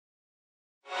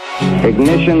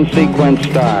Ignition sequence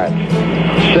start.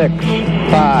 6,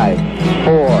 5,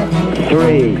 4,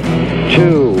 3,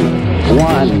 2,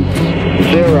 1,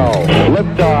 0.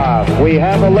 Liftoff. We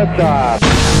have a liftoff.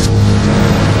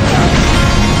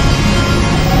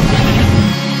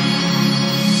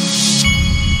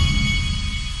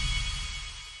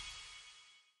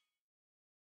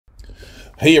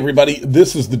 Hey everybody,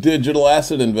 this is the Digital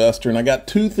Asset Investor, and I got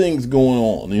two things going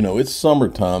on. You know, it's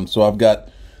summertime, so I've got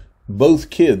both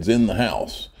kids in the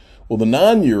house. Well, the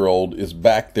 9-year-old is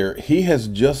back there. He has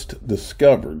just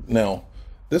discovered. Now,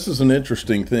 this is an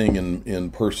interesting thing in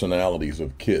personalities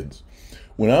of kids.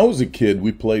 When I was a kid,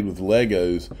 we played with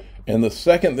Legos, and the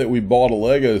second that we bought a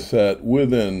Lego set,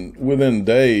 within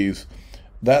days,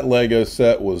 that Lego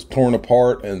set was torn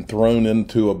apart and thrown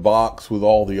into a box with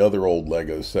all the other old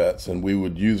Lego sets, and we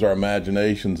would use our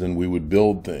imaginations and we would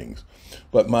build things.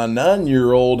 But my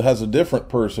 9-year-old has a different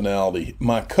personality.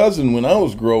 My cousin, when I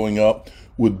was growing up,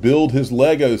 would build his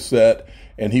Lego set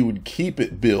and he would keep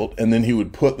it built, and then he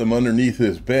would put them underneath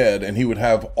his bed, and he would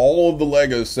have all of the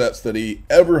Lego sets that he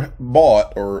ever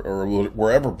bought or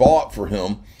were ever bought for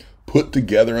him put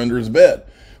together under his bed.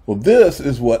 Well, this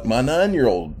is what my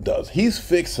 9-year-old does. He's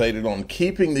fixated on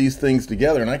keeping these things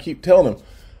together, and I keep telling him,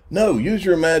 no, use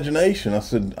your imagination.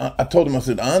 I told him,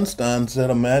 Einstein said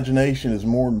imagination is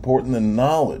more important than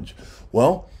knowledge.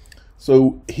 Well,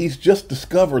 so he's just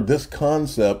discovered this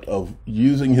concept of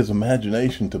using his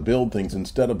imagination to build things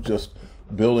instead of just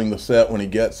building the set when he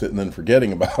gets it and then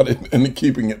forgetting about it and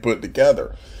keeping it put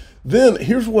together. Then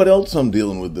here's what else I'm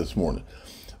dealing with this morning.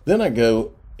 Then I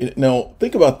go, now,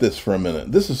 think about this for a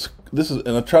minute. This is,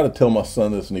 and I try to tell my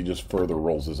son this, and he just further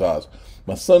rolls his eyes.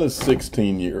 My son is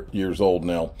 16 years old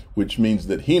now, which means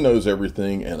that he knows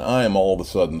everything, and I am all of a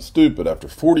sudden stupid. After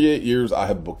 48 years, I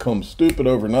have become stupid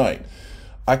overnight.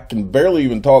 I can barely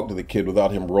even talk to the kid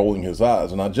without him rolling his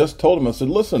eyes. And I just told him, I said,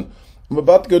 listen, I'm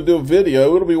about to go do a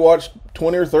video. It'll be watched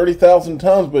 20 or 30,000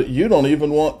 times, but you don't even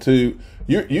want to.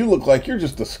 You look like you're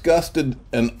just disgusted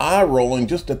and eye rolling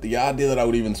just at the idea that I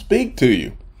would even speak to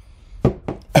you.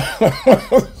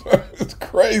 It's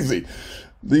crazy.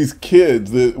 These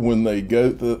kids, that when they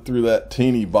go through that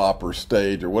teeny bopper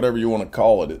stage or whatever you want to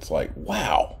call it, it's like,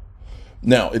 wow.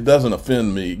 Now, it doesn't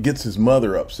offend me. It gets his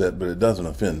mother upset, but it doesn't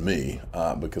offend me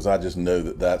because I just know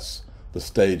that that's the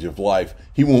stage of life.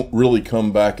 He won't really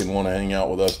come back and want to hang out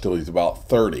with us till he's about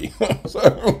 30.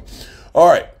 So, all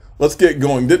right, let's get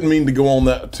going. Didn't mean to go on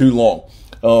that too long.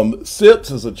 SIPS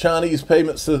is a Chinese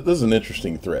payment system. This is an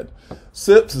interesting thread.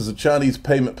 SIPS is a Chinese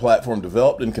payment platform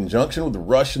developed in conjunction with the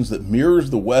Russians that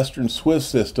mirrors the Western SWIFT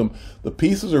system. The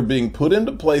pieces are being put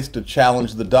into place to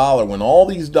challenge the dollar. When all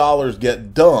these dollars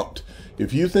get dumped,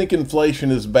 if you think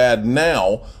inflation is bad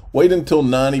now, wait until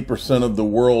 90% of the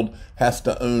world has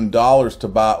to own dollars to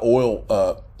buy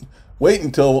oil. Wait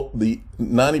until the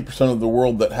 90% of the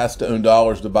world that has to own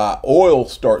dollars to buy oil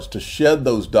starts to shed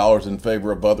those dollars in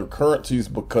favor of other currencies,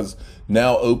 because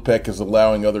now OPEC is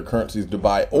allowing other currencies to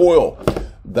buy oil.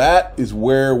 That is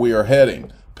where we are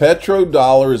heading.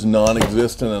 Petrodollar is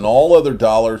non-existent, and all other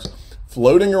dollars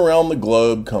floating around the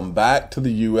globe come back to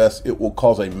the U.S. It will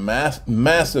cause a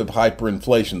massive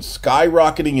hyperinflation,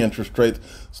 skyrocketing interest rates,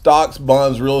 stocks,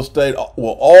 bonds, real estate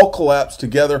will all collapse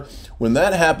together. When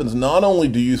that happens, not only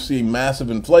do you see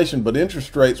massive inflation, but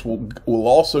interest rates will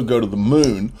also go to the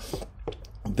moon.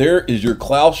 There is your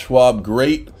Klaus Schwab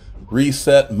great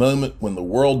reset moment when the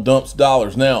world dumps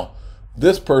dollars. Now,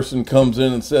 this person comes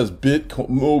in and says,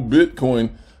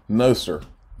 Bitcoin. No, sir,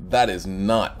 that is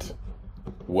not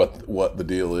what the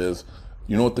deal is.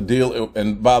 You know what the deal,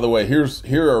 and by the way,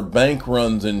 here are bank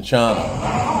runs in China.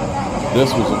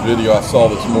 This was a video I saw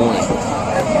this morning.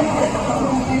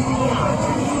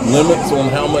 Limits on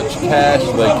how much cash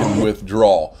they can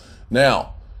withdraw.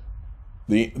 Now,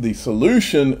 the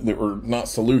solution, or not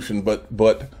solution, but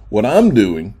what I'm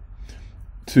doing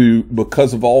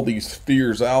because of all these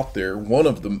fears out there, one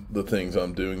of the things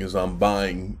I'm doing is I'm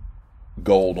buying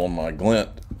gold on my Glint,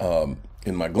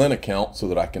 in my Glint account, so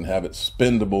that I can have it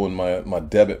spendable in my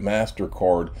debit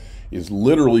MasterCard is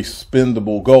literally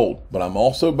spendable gold. But I'm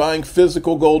also buying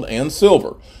physical gold and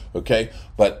silver, okay?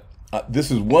 But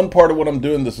this is one part of what I'm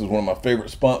doing. This is one of my favorite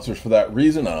sponsors for that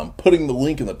reason. And I'm putting the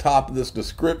link in the top of this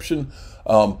description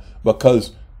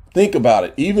because think about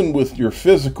it. Even with your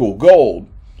physical gold,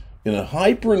 in a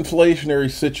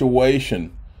hyperinflationary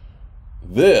situation,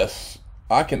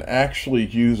 I can actually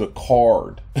use a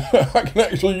card. I can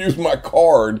actually use my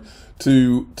card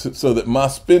so that my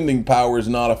spending power is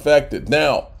not affected.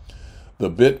 Now, the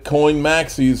Bitcoin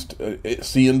maxis,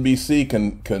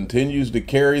 CNBC continues to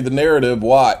carry the narrative.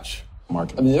 Watch.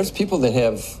 Mark, I mean, there's people that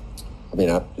have, I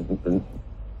mean,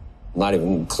 not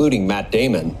even including Matt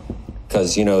Damon,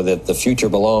 because you know that the future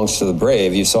belongs to the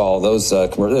brave. You saw all those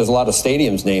commercials. There's a lot of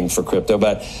stadiums named for crypto,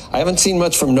 but I haven't seen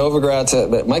much from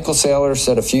Novogratz. But Michael Saylor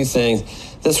said a few things.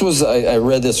 This was, I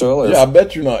read this earlier. Yeah, I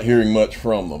bet you're not hearing much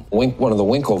from them. One of the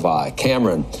Winklevi,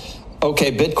 Cameron.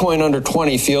 Okay, Bitcoin under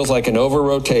 20 feels like an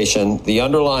over-rotation. The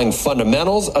underlying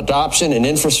fundamentals, adoption, and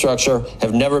infrastructure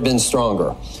have never been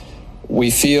stronger.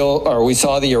 We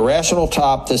saw the irrational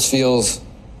top. This feels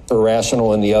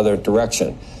irrational in the other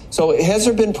direction. So has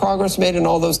there been progress made in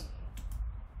all those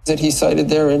that he cited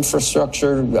there,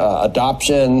 infrastructure,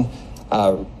 adoption,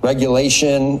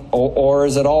 regulation, or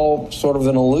is it all sort of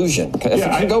an illusion? If you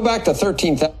can go back to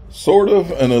 13,000. Sort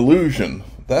of an illusion.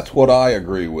 That's what I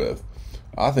agree with.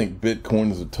 I think Bitcoin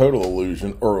is a total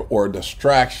illusion or a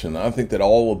distraction. I think that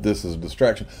all of this is a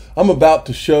distraction. I'm about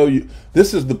to show you,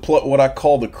 this is what I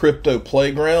call the crypto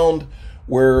playground,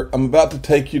 where I'm about to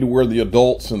take you to where the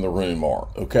adults in the room are,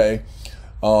 okay?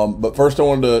 But first I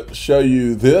wanted to show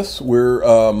you this, where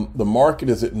the market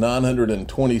is at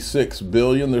 926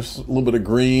 billion. There's a little bit of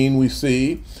green we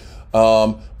see.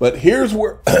 But here's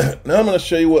where, now I'm going to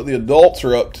show you what the adults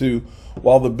are up to,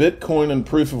 while the Bitcoin and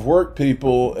proof of work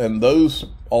people and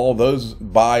all those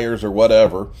buyers or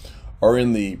whatever are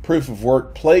in the proof of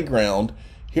work playground.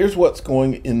 Here's what's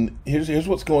going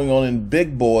on in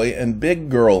big boy and big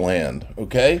girl land,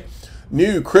 okay?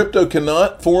 New, crypto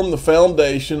cannot form the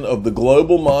foundation of the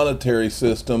global monetary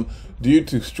system due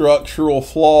to structural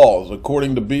flaws,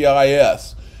 according to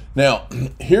BIS. Now,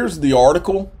 here's the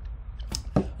article.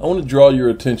 I want to draw your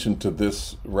attention to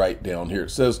this right down here.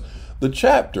 It says, the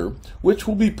chapter, which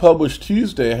will be published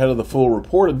Tuesday ahead of the full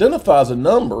report, identifies a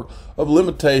number of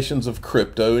limitations of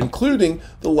crypto, including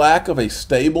the lack of a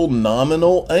stable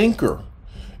nominal anchor.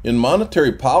 In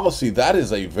monetary policy, that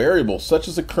is a variable, such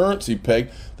as a currency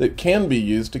peg, that can be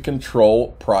used to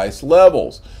control price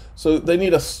levels. So they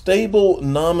need a stable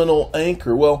nominal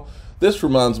anchor. Well, this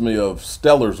reminds me of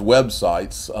Stellar's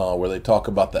websites, where they talk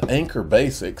about the anchor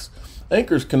basics.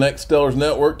 Anchors connect Stellar's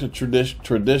network to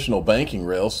traditional banking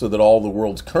rails so that all the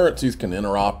world's currencies can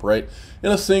interoperate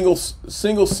in a single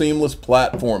seamless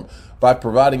platform. By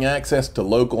providing access to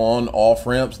local on- and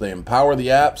off-ramps, they empower the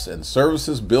apps and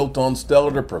services built on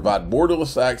Stellar to provide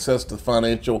borderless access to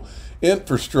financial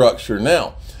infrastructure.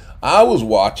 Now, I was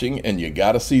watching, and you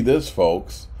got to see this,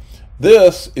 folks.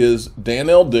 This is Dan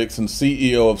L. Dixon,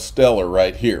 CEO of Stellar,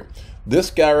 right here.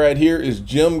 This guy right here is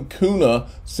Jim Kuna,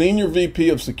 Senior VP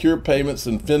of Secure Payments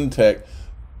and FinTech,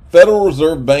 Federal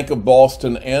Reserve Bank of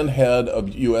Boston, and head of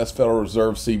U.S. Federal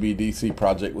Reserve CBDC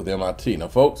project with MIT. Now,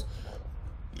 folks,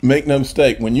 make no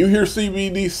mistake, when you hear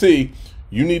CBDC,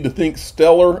 you need to think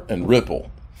Stellar and Ripple,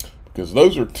 because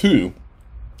those are two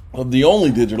of the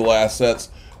only digital assets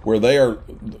where they are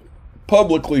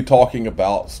publicly talking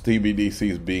about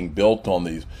CBDCs being built on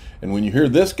these. And when you hear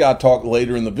this guy talk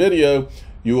later in the video,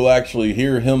 you will actually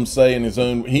hear him say in his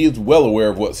own, he is well aware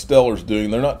of what Stellar's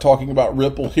doing. They're not talking about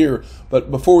Ripple here.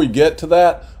 But before we get to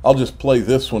that, I'll just play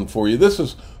this one for you. This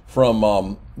is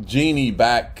from Jeannie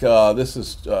back, this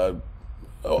is a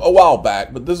while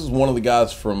back, but this is one of the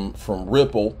guys from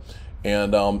Ripple.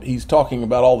 And he's talking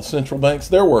about all the central banks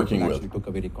they're working with. Actually took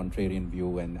a very contrarian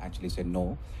view and actually said,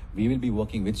 no, we will be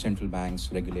working with central banks,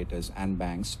 regulators, and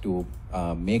banks to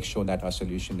make sure that our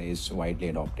solution is widely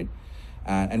adopted.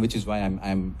 And which is why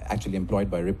I'm actually employed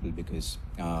by Ripple, because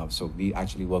so we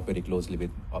actually work very closely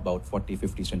with about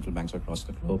 40-50 central banks across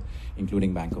the globe,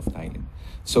 including Bank of Thailand.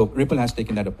 So Ripple has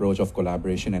taken that approach of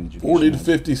collaboration and education. 40 to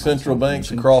 50 central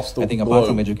banks across the globe. I think apart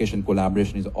from education,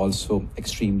 collaboration is also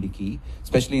extremely key,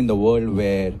 especially in the world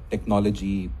where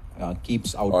technology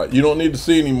keeps out. All right, you don't need to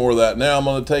see any more of that. Now I'm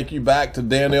going to take you back to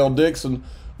Dan L. Dixon.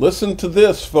 Listen to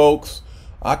this, folks.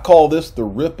 I call this the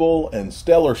Ripple and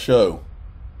Stellar show.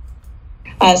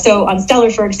 So on Stellar,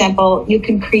 for example, you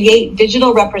can create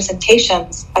digital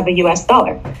representations of a US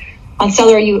dollar. On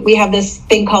Stellar, we have this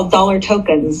thing called dollar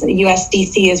tokens.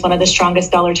 USDC is one of the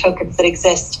strongest dollar tokens that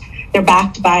exist. They're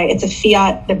backed by, it's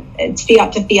fiat to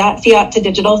fiat, fiat to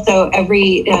digital. So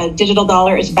every digital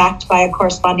dollar is backed by a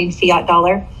corresponding fiat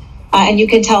dollar. And you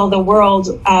can tell the world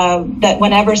that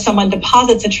whenever someone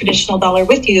deposits a traditional dollar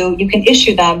with you, you can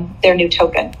issue them their new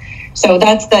token. So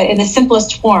that's in the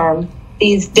simplest form.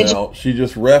 Now, she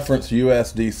just referenced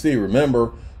USDC.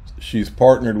 Remember, she's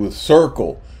partnered with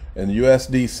Circle, and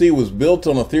USDC was built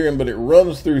on Ethereum, but it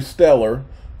runs through Stellar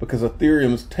because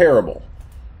Ethereum is terrible.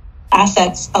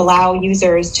 Assets allow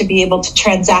users to be able to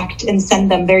transact and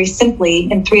send them very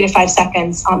simply in 3 to 5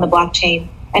 seconds on the blockchain,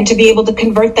 and to be able to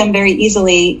convert them very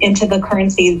easily into the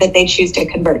currency that they choose to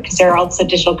convert, because there are also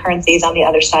digital currencies on the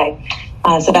other side.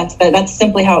 So that's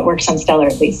simply how it works on Stellar,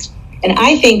 at least. And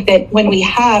I think that when we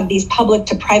have these public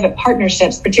to private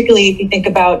partnerships, particularly if you think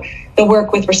about the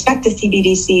work with respect to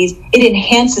CBDCs, it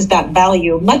enhances that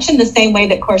value, much in the same way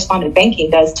that correspondent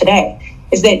banking does today,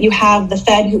 is that you have the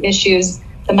Fed who issues,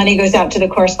 the money goes out to the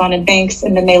correspondent banks,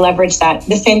 and then they leverage that.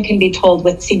 The same can be told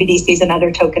with CBDCs and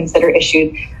other tokens that are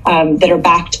issued that are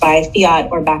backed by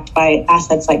fiat or backed by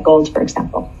assets like gold, for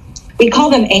example. We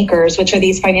call them anchors, which are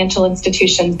these financial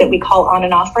institutions that we call on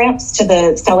and off ramps to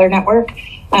the Stellar network.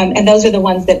 And those are the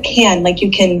ones that can, like you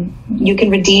can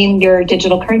redeem your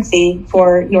digital currency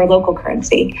for your local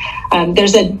currency.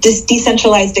 There's a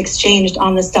decentralized exchange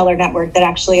on the Stellar network that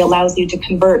actually allows you to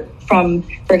convert from,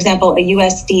 for example, a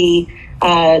USD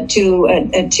to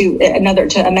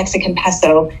a Mexican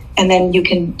peso, and then you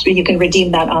can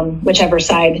redeem that on whichever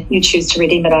side you choose to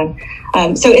redeem it on.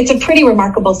 So it's a pretty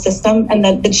remarkable system, and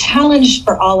the challenge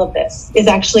for all of this is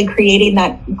actually creating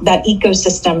that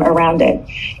ecosystem around it,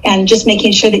 and just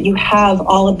making sure that you have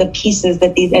all of the pieces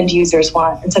that these end users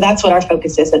want. And so that's what our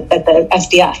focus is at the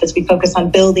SDF, is we focus on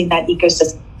building that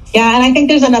ecosystem. Yeah, and I think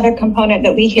there's another component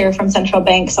that we hear from central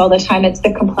banks all the time. It's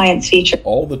the compliance feature.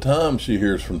 All the time she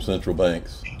hears from central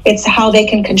banks. It's how they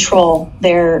can control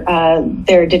their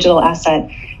digital asset.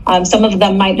 Some of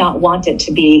them might not want it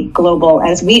to be global,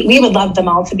 as we would love them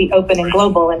all to be open and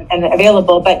global and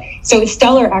available. But so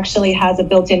Stellar actually has a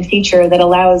built-in feature that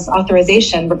allows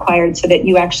authorization required so that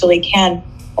you actually can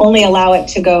only allow it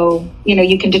to go,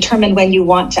 you can determine when you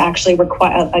want to actually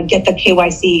get the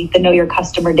KYC, the know your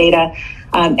customer data,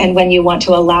 and when you want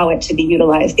to allow it to be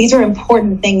utilized. These are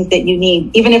important things that you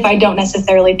need, even if I don't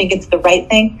necessarily think it's the right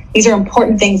thing. These are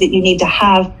important things that you need to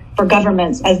have for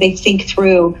governments as they think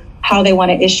through how they want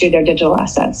to issue their digital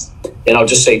assets. And I'll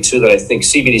just say, too, that I think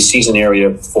CBDC is an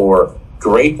area for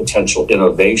great potential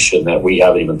innovation that we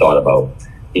haven't even thought about.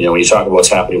 When you talk about what's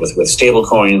happening with stable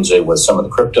coins and with some of the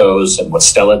cryptos and what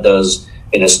Stellar does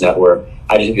in its network,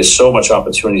 I think there's so much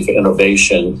opportunity for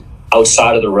innovation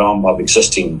outside of the realm of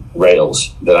existing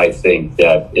rails that I think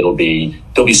that they'll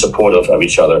be supportive of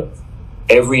each other.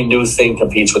 Every new thing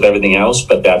competes with everything else,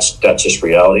 but that's just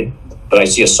reality. But I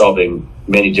see us solving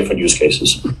many different use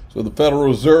cases. So the Federal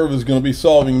Reserve is going to be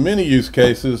solving many use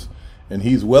cases, and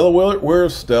he's well aware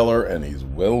of Stellar, and he's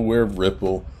well aware of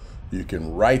Ripple. You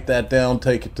can write that down,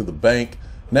 take it to the bank.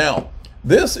 Now,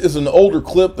 this is an older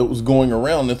clip that was going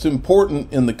around. It's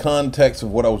important in the context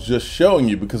of what I was just showing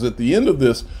you, because at the end of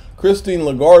this, Christine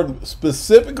Lagarde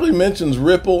specifically mentions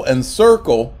Ripple and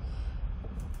Circle.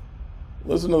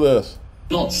 Listen to this.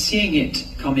 Not seeing it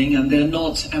coming, and they're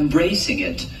not embracing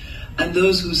it. And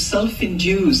those who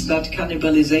self-induce that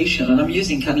cannibalization, and I'm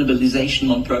using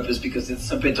cannibalization on purpose because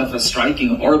it's a bit of a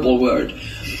striking, horrible word,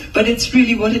 but it's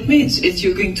really what it means. It's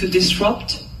you're going to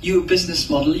disrupt your business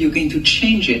model, you're going to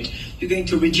change it, you're going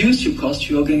to reduce your cost,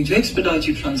 you're going to expedite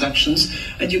your transactions,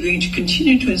 and you're going to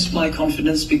continue to inspire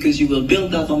confidence because you will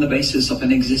build that on the basis of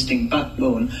an existing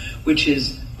backbone, which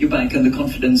is your bank and the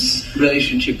confidence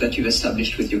relationship that you've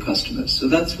established with your customers. So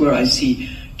that's where I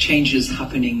see changes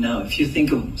happening now. If you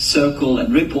think of Circle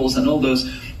and Ripples and all those,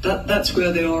 that's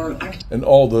where they are acting. And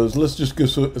all those, let's just go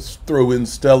throw in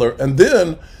Stellar. And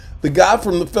then the guy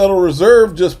from the Federal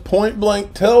Reserve just point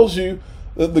blank tells you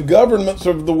that the governments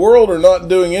of the world are not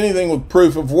doing anything with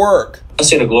proof of work. I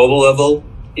say at a global level,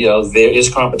 there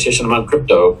is competition among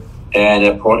crypto,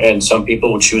 and some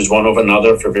people will choose one over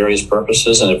another for various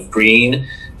purposes. And if green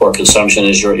or consumption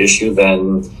is your issue,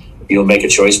 then you'll make a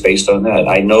choice based on that.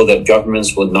 I know that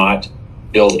governments would not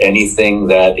build anything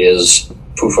that is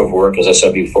proof of work, as I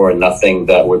said before, and nothing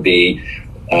that would be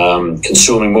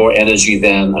consuming more energy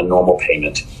than a normal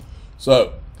payment.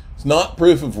 So it's not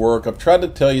proof of work. I've tried to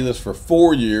tell you this for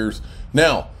 4 years.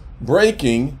 Now,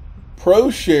 breaking,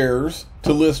 ProShares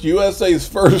to list USA's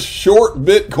first short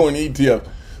Bitcoin ETF.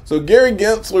 So Gary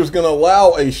Gensler is going to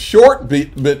allow a short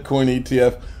Bitcoin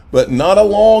ETF, but not a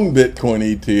long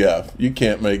Bitcoin ETF. You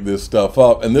can't make this stuff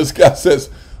up. And this guy says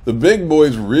the big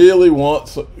boys really want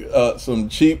some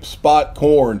cheap spot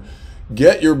corn.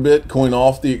 Get your Bitcoin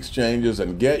off the exchanges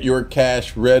and get your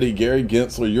cash ready. Gary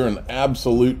Gensler, you're an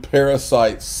absolute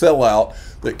parasite sellout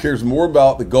that cares more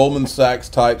about the Goldman Sachs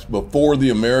types before the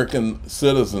American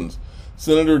citizens.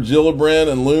 Senator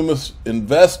Gillibrand and Loomis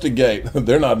investigate.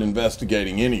 They're not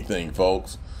investigating anything,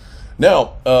 folks.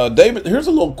 Now, David, here's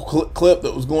a little clip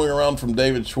that was going around from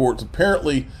David Schwartz.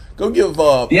 Apparently, go give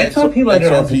XRP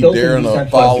Darren a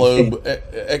follow.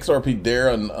 XRP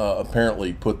Darren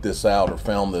apparently put this out or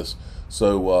found this.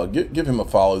 So give him a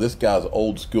follow. This guy's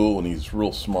old school and he's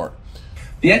real smart.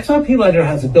 The XRP ledger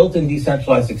has a built-in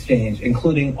decentralized exchange,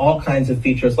 including all kinds of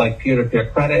features like peer-to-peer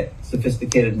credit,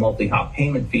 sophisticated multi-hop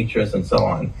payment features, and so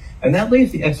on. And that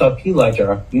leaves the XRP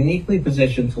ledger uniquely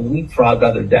positioned to leapfrog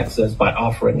other DEXs by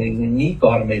offering a unique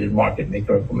automated market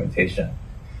maker implementation.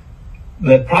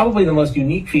 Probably the most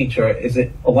unique feature is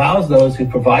it allows those who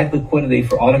provide liquidity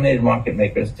for automated market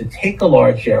makers to take a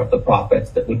large share of the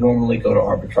profits that would normally go to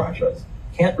arbitrageurs.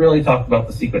 Can't really talk about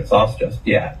the secret sauce just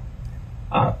yet.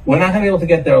 We're not going to be able to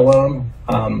get there alone.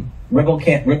 Ripple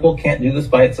can't do this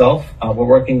by itself. We're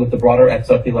working with the broader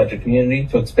XRP ledger community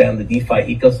to expand the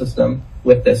DeFi ecosystem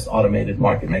with this automated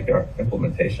market maker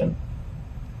implementation.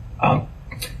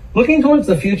 Looking towards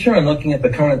the future and looking at the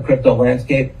current crypto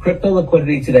landscape, crypto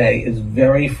liquidity today is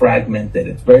very fragmented.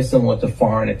 It's very similar to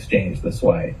foreign exchange this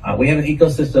way. We have an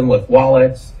ecosystem with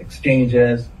wallets,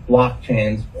 exchanges,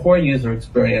 blockchains, poor user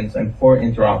experience, and poor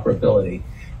interoperability.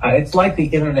 It's like the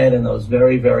internet in those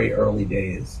very, very early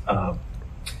days.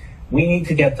 We need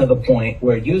to get to the point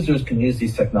where users can use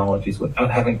these technologies without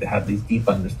having to have these deep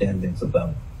understandings of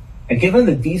them. And given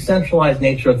the decentralized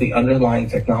nature of the underlying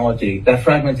technology, that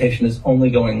fragmentation is only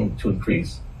going to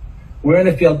increase. We're in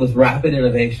a field with rapid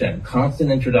innovation,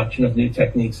 constant introduction of new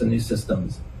techniques and new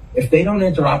systems. If they don't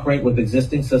interoperate with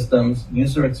existing systems,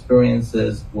 user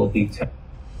experiences will be terrible.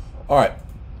 All right.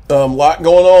 Lot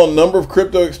going on. Number of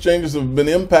crypto exchanges have been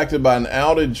impacted by an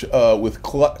outage with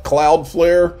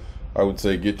Cloudflare. I would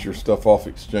say get your stuff off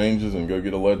exchanges and go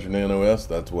get a Ledger Nano S.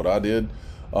 That's what I did.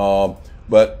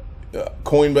 But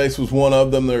Coinbase was one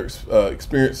of them. They're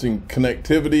experiencing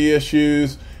connectivity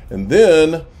issues. And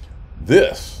then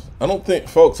this. I don't think,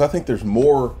 folks, I think there's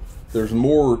more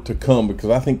to come, because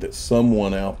I think that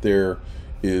someone out there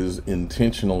is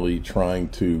intentionally trying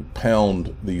to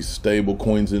pound these stable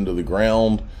coins into the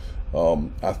ground.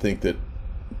 I think that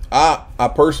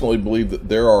I personally believe that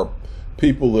there are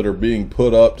people that are being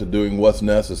put up to doing what's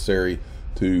necessary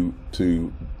to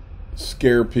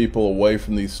scare people away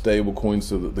from these stable coins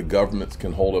so that the governments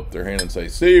can hold up their hand and say,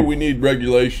 see, we need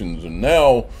regulations, and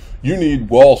now you need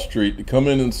Wall Street to come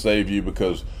in and save you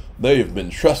because they have been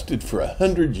trusted for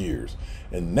 100 years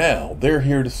and now they're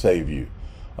here to save you.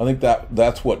 I think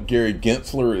that's what Gary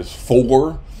Gensler is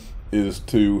for, is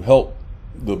to help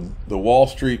the Wall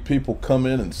Street people come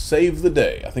in and save the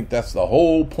day. I think that's the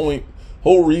whole point,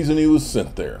 whole reason he was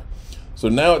sent there. So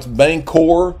now it's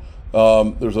Bancor.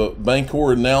 There's a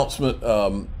Bancor announcement,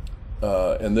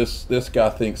 and this guy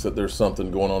thinks that there's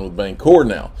something going on with Bancor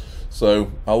now.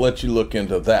 So I'll let you look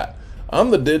into that.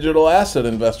 I'm the digital asset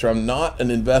investor. I'm not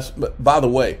an investment. By the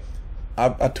way, I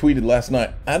tweeted last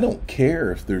night, I don't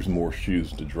care if there's more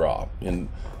shoes to drop. And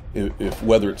if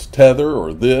whether it's Tether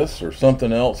or this or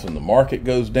something else and the market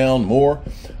goes down more,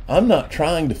 I'm not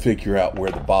trying to figure out where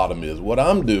the bottom is. What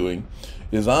I'm doing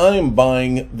is I am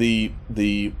buying the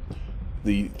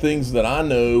things that I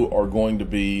know are going to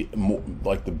be more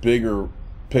like the bigger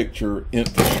picture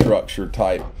infrastructure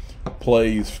type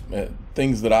plays,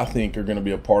 things that I think are going to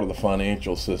be a part of the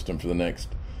financial system for the next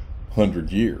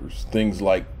 100 years. Things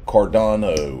like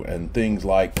Cardano and things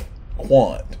like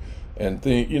Quant and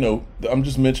I'm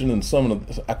just mentioning some of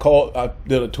the, I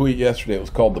did a tweet yesterday. It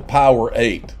was called the Power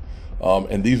 8.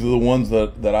 And these are the ones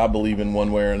that I believe in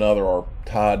one way or another are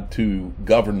tied to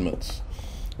governments.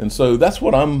 And so that's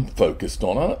what I'm focused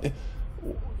on.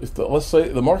 Let's say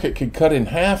the market could cut in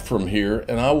half from here,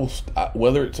 and I will,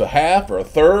 whether it's a half or a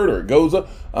third or it goes up,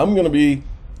 I'm going to be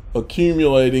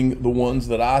accumulating the ones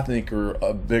that I think are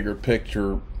a bigger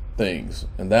picture things.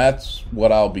 And that's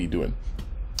what I'll be doing.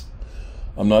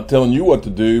 I'm not telling you what to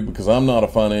do because I'm not a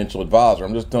financial advisor.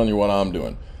 I'm just telling you what I'm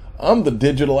doing. I'm the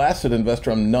digital asset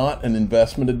investor. I'm not an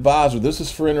investment advisor. This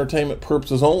is for entertainment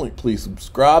purposes only. Please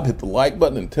subscribe, hit the like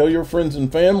button, and tell your friends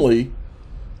and family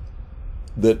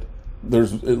that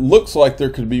it looks like there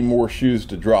could be more shoes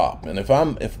to drop. And if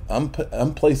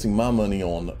I'm placing my money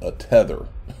on a Tether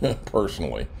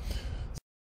personally,